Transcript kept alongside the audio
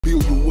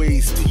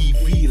BILLIONWAYZ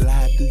TV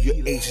live through your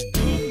HD.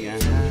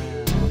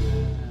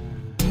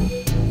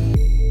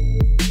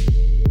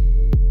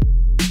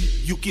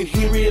 You can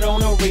hear it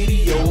on the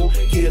radio,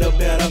 get a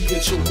better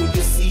picture when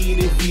you see it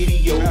in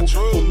video.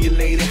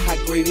 Formulated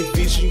high-graded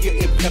vision, you're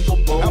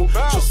impeccable.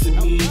 Trust in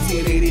me,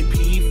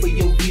 1080p for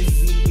your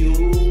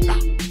visual.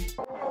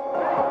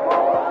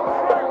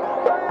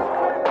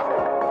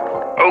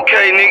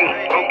 Okay,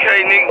 nigga.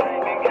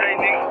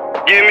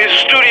 Give me some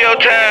studio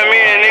time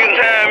in, nigga.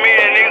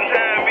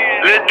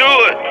 Let's do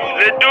it.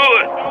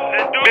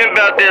 Been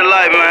about that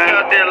life, man.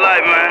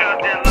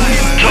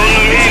 Told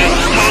them heaters.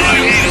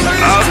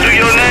 All through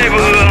your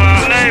neighborhood.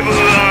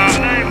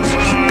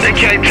 They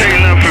can't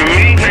take nothing from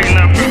me.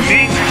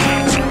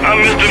 I'm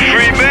Mr.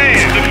 Free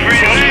Band.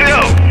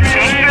 Himself.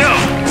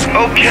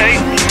 Okay,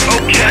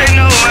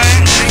 no,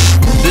 man.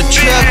 The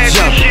trap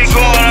jump. Shit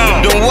going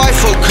on. The white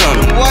folk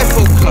coming.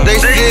 They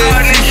said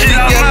she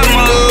got me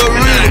little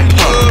really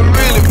pump.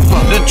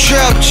 The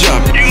trap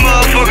jump. You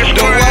motherfuckers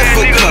The white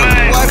folk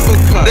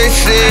coming. They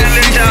said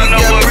she got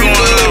me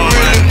little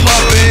really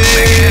pumping.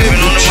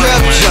 The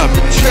trap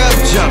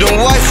jump. The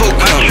white folk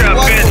coming.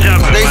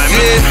 They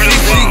said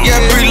she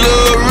got me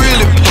little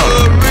really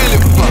pump.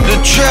 The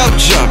trap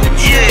jump.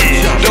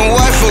 The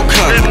white folk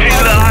coming.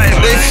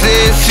 They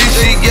said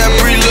she got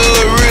me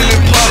little really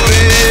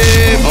pumping.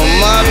 I'm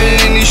mobbing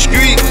in these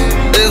streets.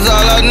 That's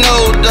all I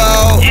know,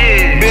 dawg.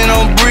 Been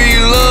on breed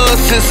love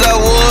since I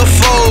was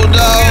 4,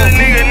 dawg.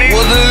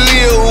 Was a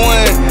little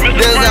one.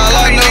 That's all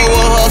I know,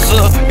 a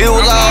hustle. It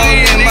was all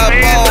in my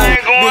bones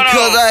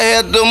because I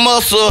had the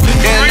muscle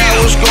and I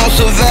was gon'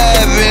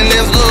 survive. And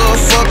if the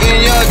fucking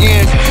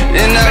youngin',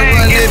 and I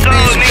run that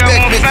bitch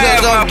back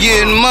because I'm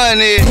getting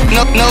money.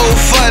 No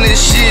funny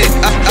shit.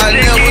 I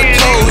never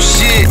told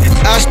shit.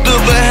 I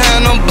stood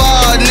behind them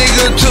bars,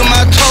 nigga, till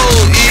my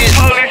toes itch.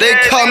 They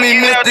call me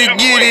Mr.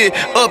 Get It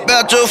up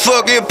out your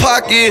fucking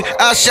pocket.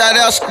 I shout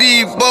out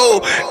Steve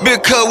Bo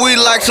because we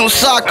like some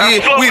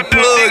socket. We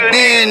plugged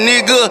in,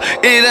 nigga.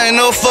 It ain't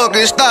no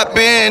fucking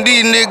stopping.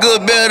 These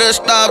niggas better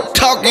stop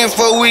talking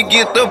before we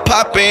get the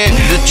poppin'.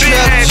 The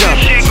trap jump.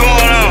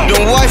 The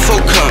white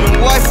folk coming.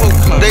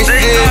 They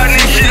said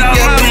she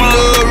got me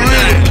little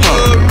really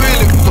pump.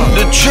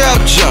 The trap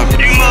jump.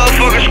 The white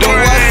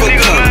folk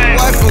coming.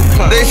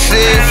 They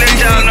said she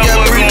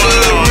got me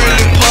little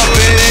really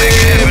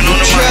pumping. The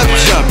trap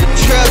jump.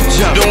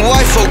 The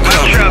white folk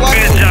coming.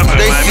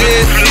 They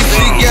said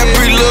she got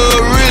me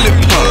little really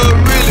pump.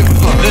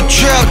 The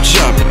trap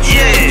jump.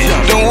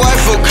 The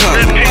white folk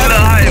coming.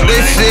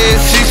 They said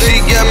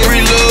she got me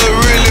little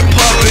really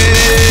pumping.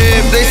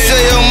 They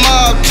say I'm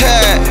mob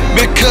tied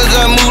because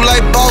I move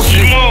like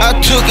bosses. I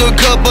took a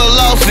couple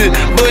losses,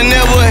 but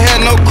never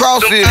had no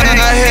crosses.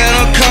 I had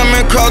them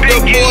coming across the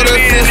border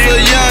since a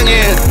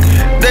youngin'.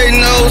 They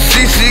know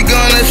CC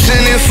gonna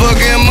send it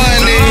fucking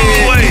money.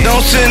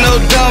 Don't send no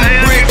dumb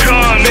brick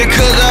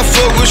because I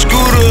fuck with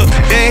Scooter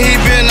and he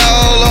been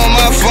all on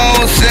my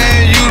phone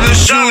saying you the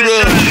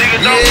shooter.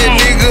 Yeah,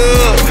 nigga,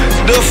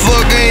 the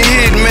fucking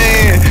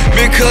hitman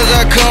because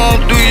I come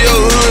through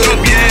your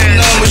hood.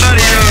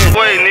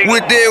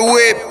 With that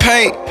wet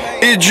paint,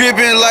 it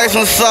dripping like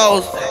some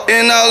sauce.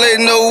 And all they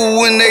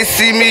know when they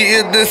see me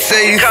is to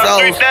say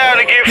sauce.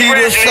 He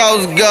the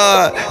sauce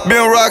god,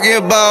 been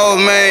rockin' ball,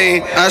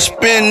 man. I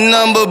spend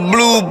number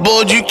blue,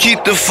 boy, you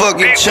keep the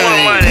fucking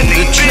chain.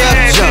 The trap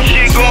jump,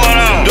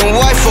 the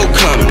white folk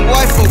coming.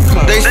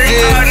 They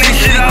said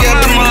she got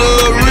me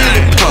little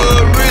really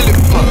pump.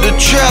 The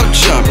trap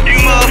jump, the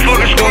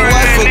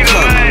white folk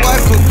coming.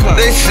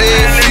 They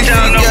said she